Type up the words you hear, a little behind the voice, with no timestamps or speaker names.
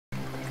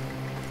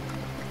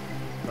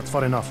That's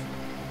far enough.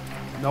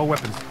 No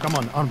weapons. Come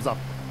on, arms up.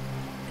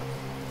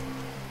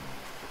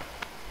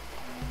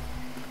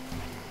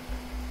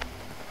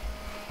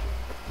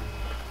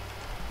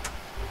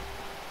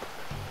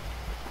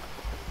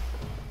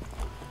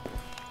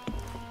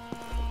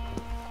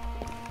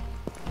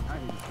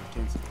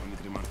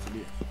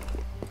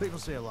 People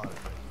say a lot of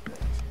crazy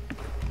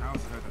things. I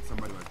also heard that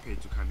somebody was paid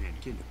to come here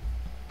and kill him.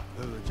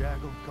 Who, the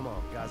Jackal? Come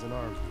on, guys in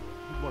arms.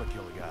 Who'd want to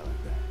kill a guy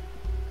like that?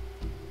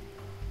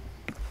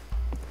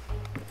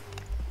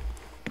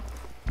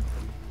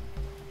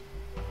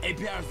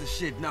 APR's the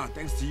shit now,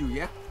 thanks to you,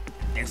 yeah?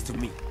 Thanks to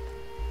me.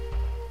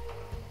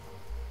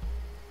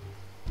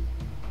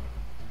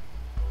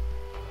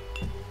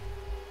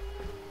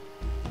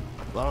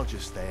 Why don't you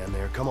stand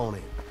there? Come on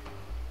in.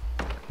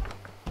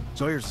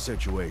 So here's the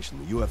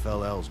situation. The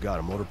UFLL's got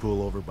a motor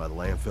pool over by the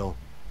landfill.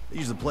 They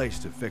use the place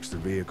to fix their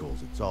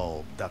vehicles. It's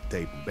all duct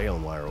tape and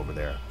baling wire over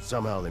there.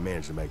 Somehow they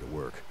managed to make it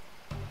work.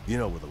 You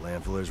know where the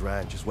landfill is,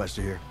 right? Just west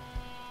of here?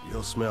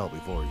 You'll smell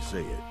before you see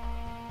it.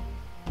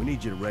 We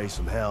need you to raise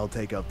some hell,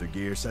 take out their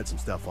gear, set some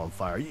stuff on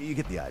fire. You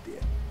get the idea.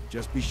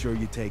 Just be sure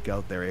you take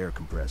out their air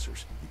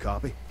compressors. You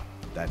copy?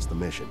 That's the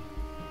mission.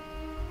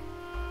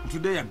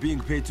 Today you're being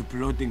paid to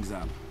blow things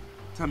up.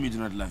 Tell me you do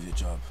not love your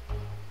job.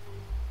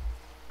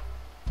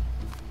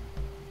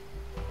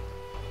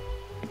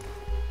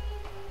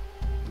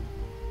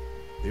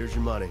 Here's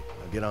your money.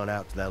 Now get on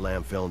out to that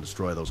landfill and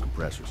destroy those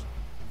compressors.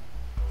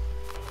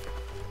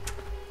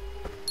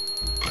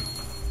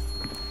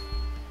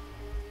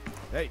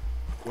 Hey,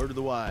 word to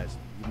the wise.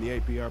 Even the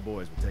APR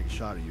boys will take a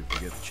shot at you if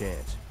you get the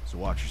chance. So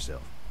watch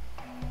yourself.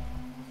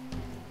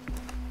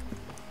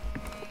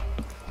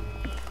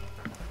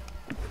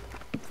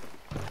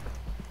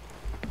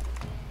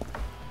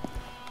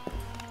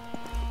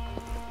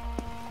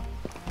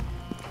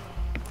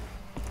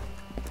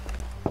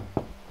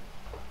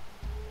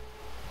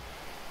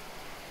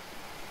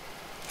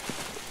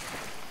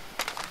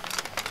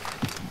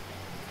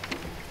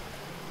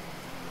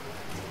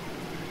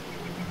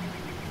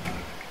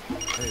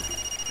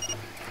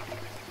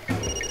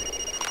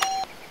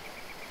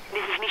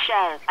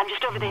 I'm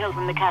just over the hill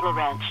from the cattle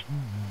ranch.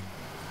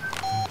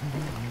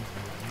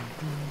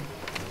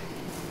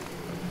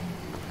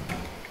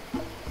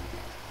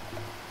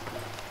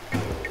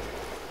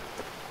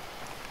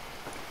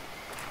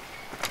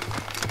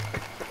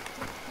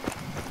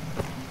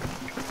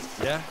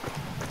 Yeah?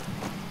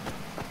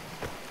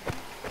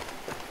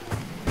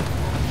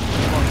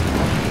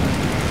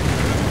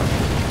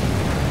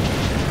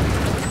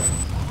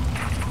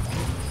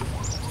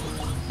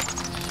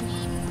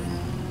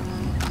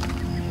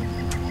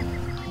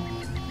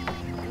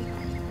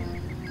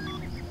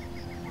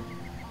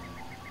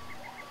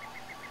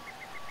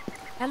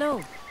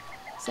 Hello.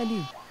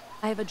 Salut.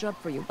 I have a job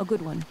for you, a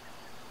good one.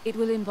 It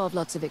will involve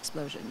lots of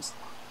explosions,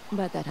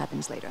 but that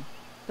happens later.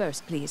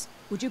 First, please,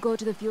 would you go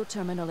to the fuel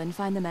terminal and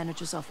find the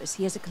manager's office?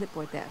 He has a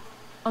clipboard there.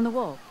 On the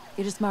wall,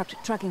 it is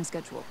marked trucking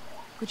schedule.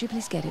 Could you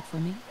please get it for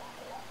me?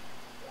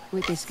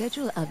 With the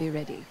schedule, I'll be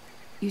ready.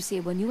 You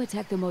see, when you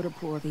attack the motor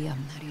pool,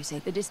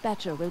 the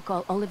dispatcher will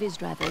call all of his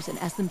drivers and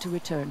ask them to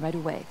return right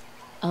away.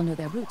 I'll know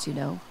their routes, you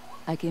know.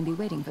 I can be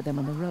waiting for them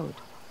on the road.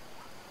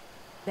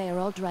 They are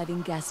all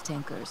driving gas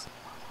tankers.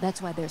 That's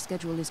why their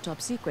schedule is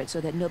top secret, so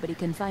that nobody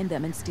can find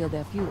them and steal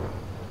their fuel.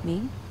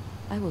 Me?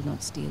 I will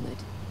not steal it.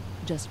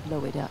 Just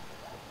blow it up.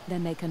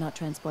 Then they cannot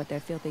transport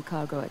their filthy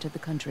cargo out of the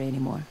country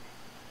anymore.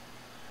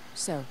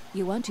 So,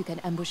 you can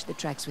ambush the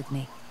tracks with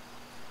me.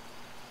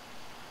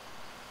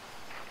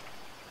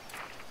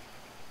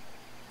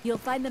 You'll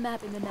find the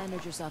map in the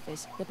manager's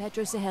office, the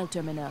Petro Sahel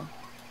terminal.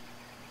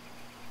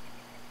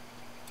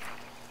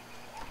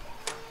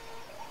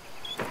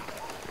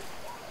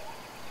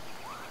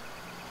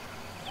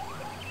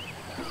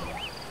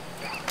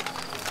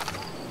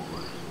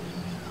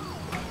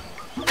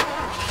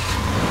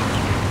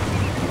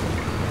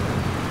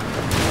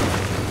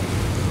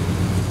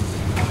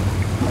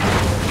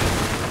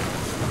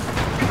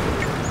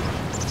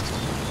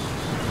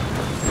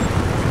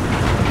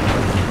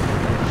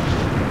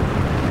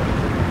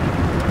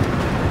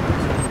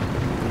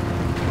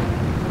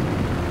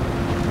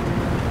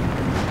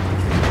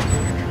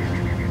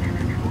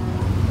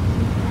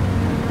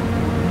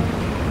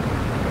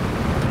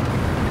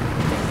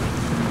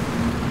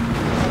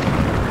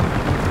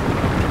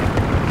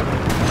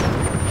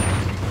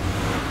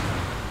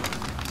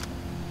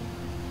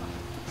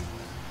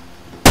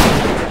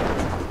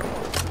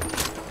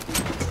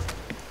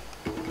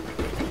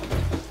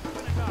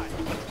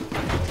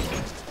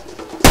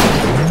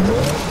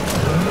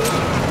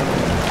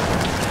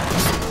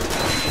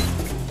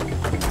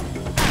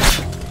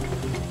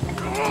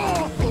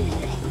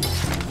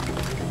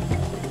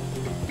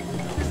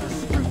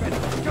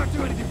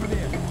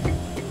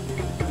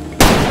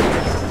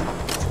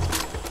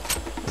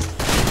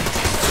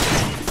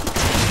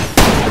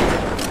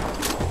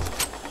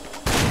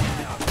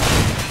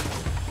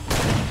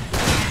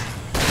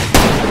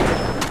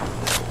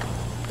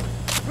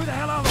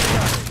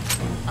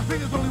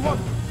 think there's only one.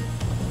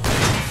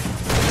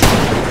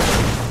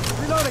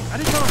 Reloading. I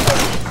need cover.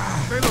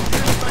 Stay low.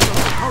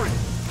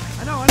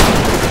 I know.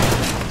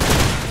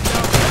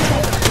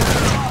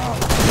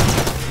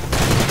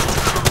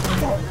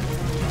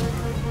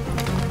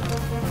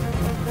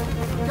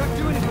 Can't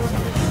do anything.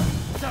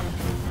 What's up?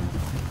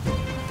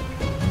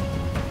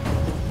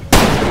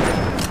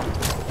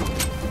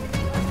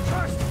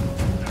 Trust!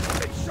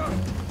 Big shot!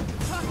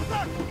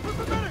 What's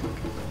the matter?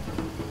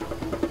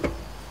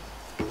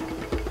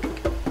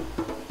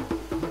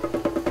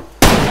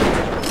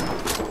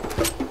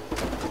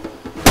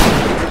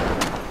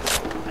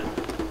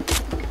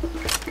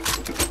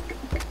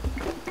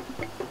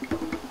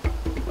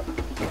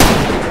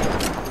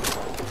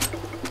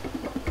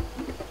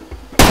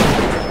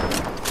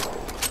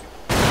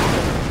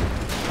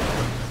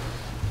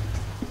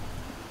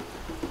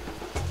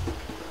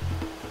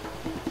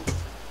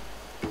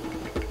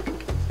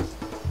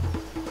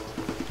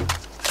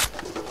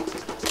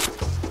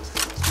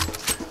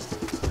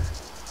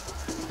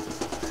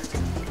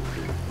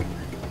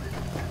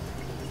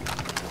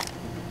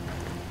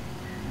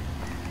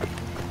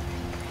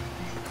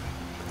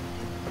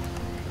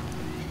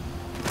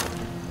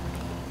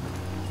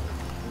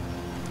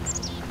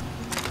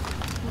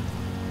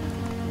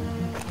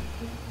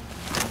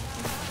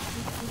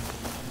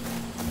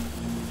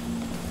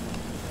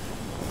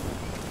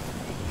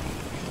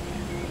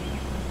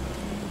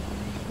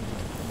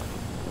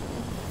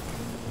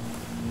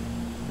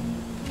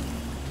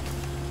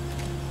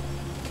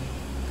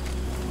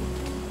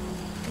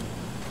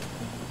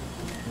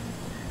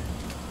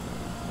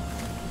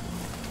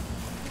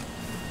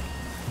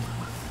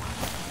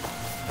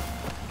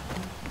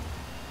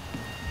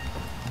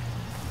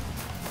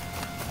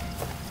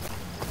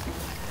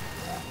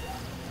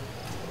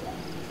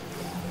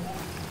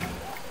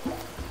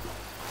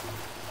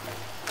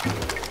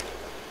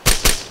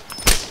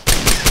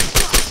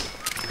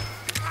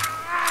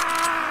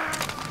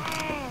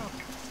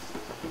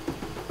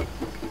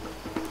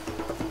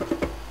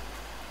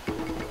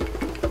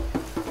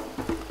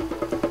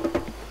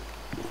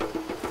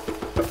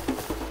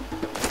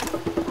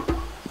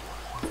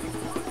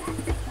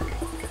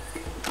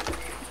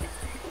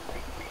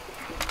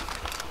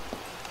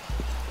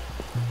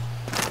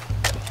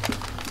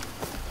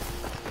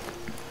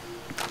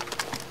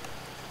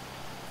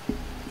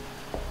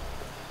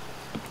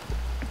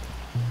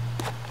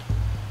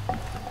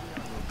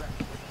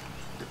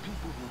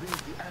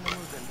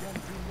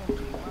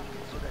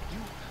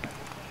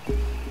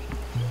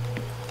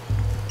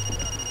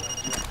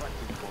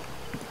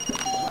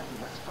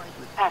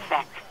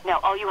 Perfect. Now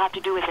all you have to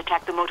do is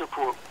attack the motor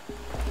pool.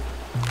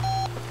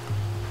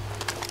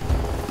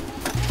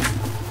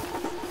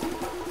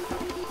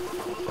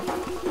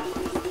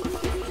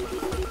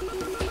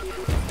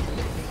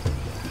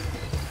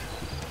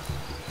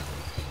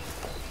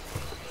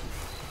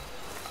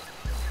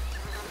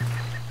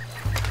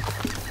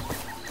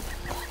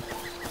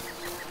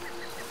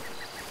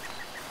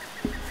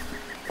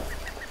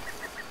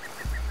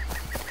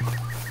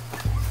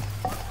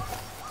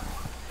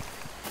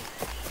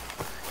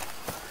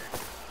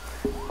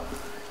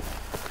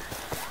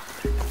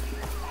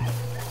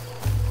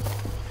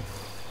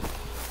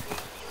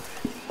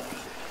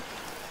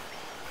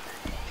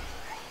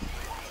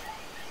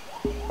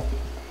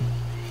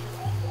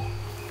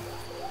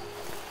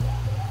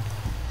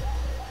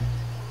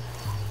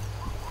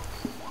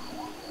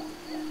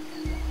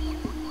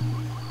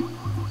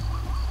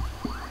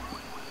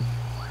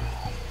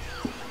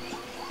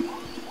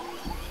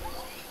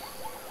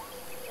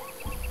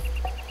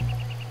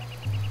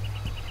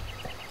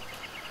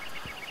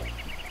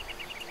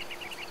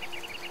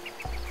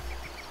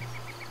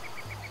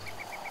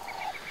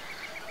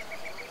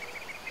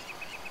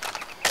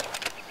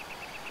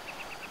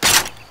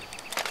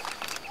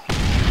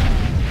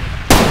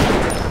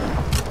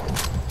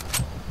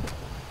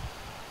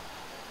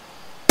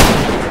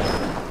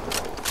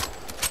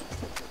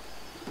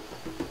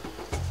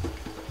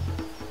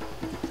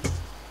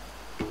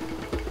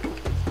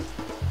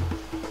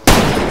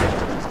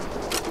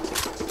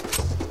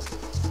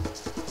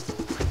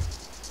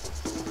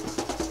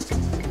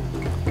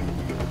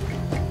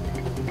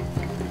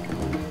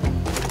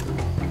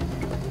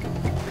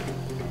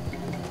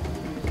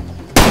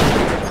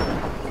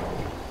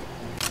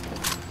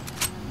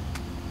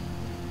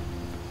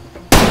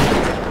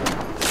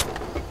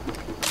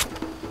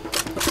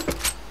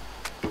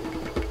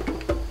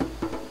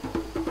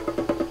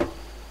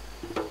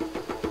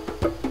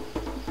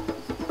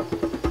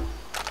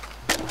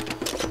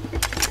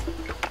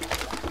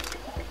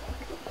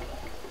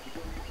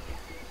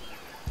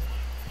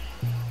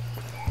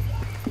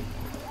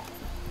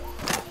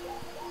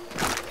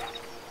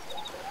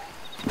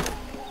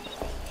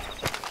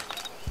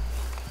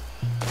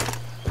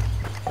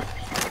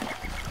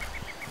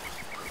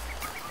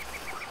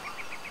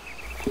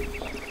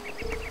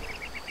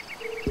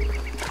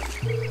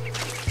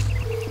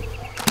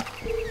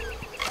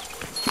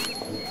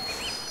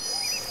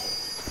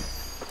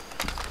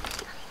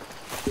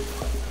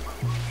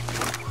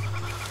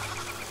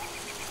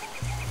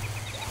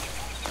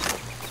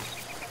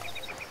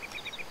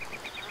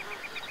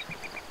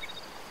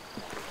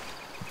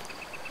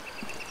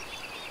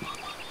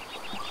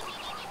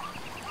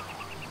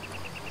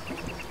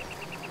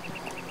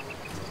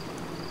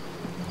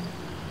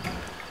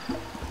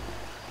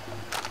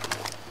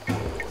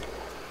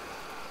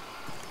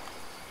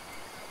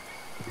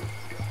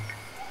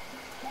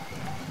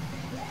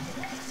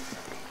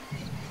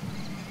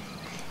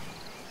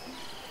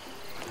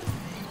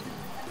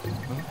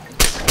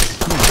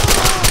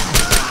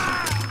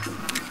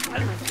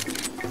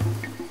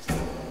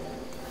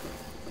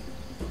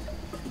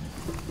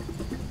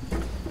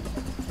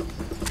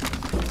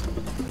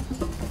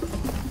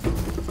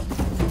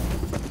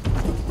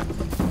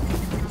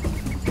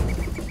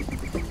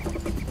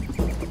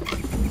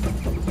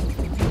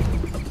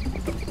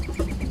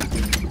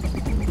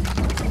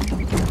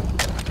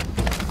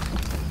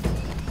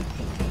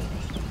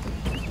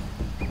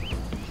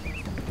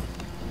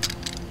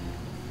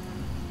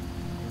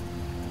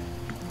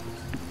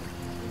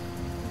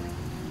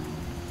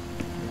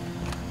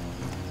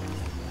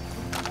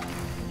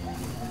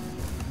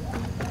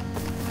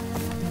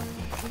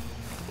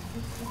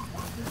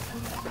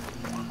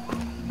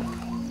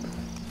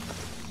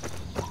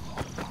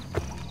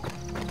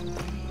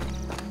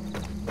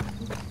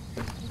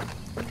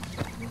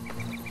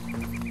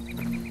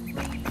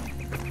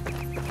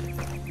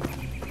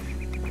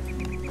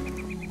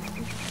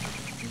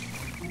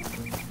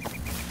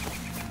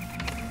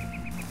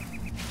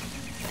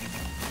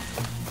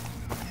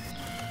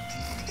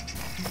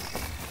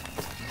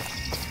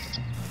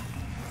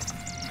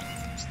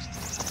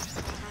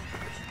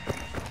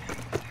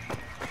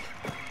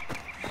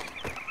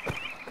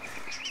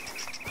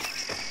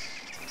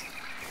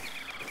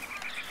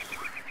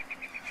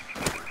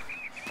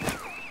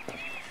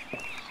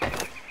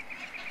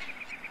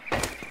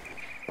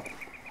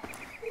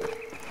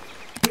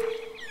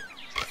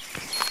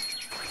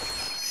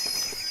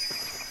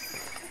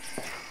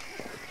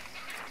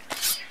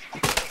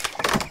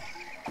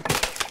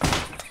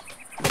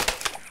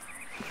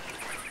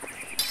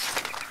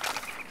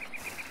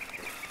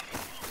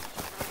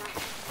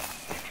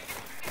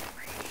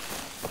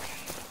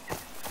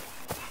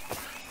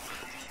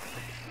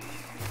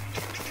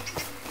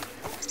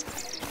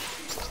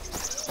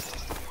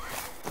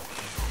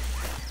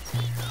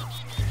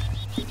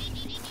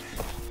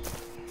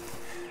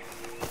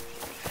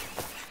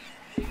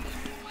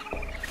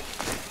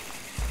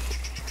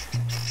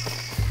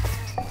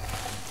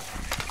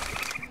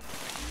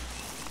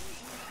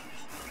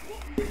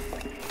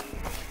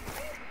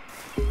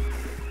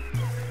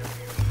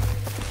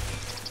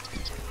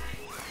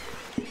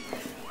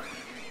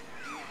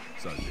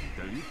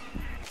 Really?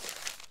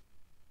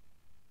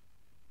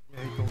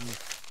 Yeah, he told me.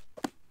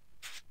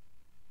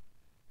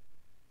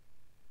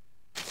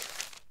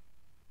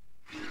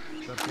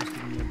 That supposed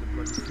to be at the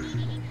bloody fuel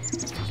depot.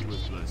 It's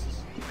worse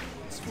places.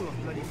 It's full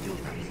of bloody fuel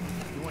tanks.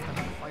 You want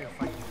another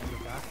firefight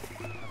with that?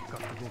 I've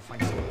got to go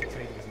find someone to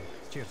trade with me.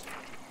 Cheers.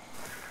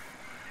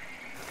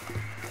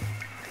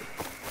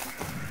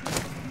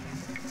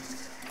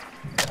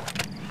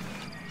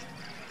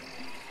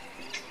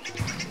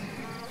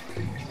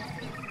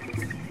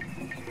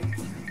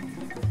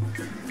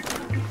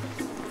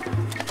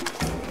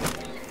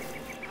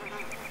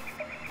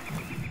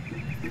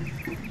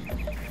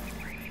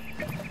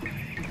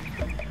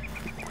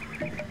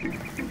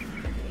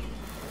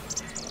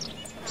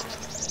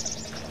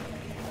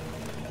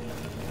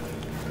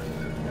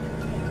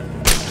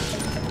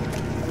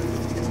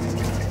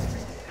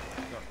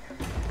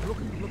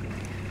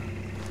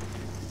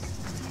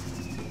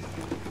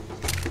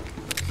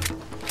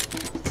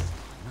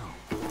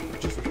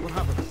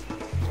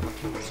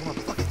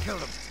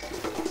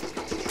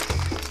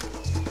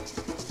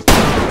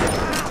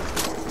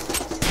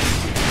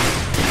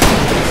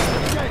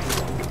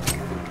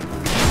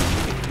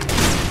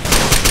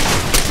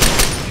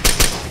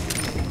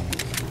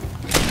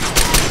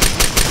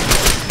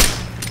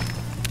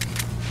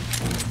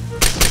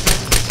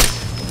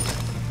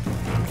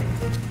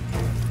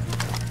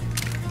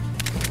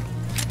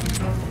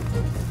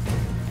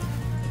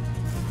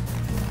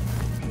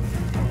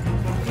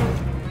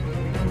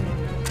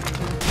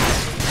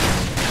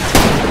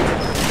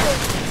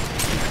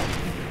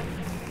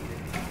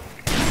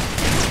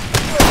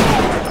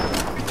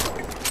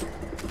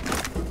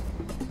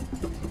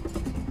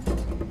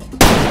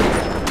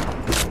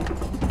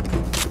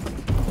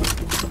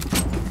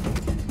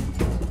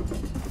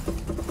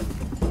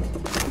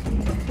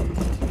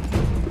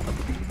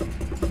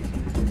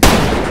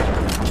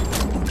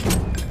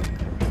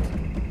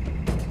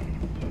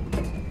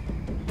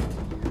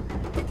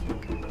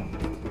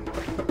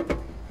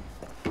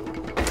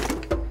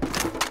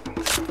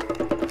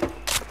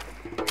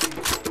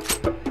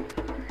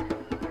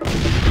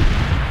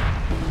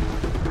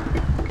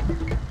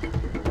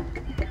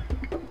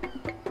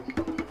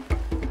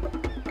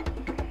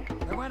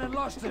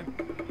 Lost him.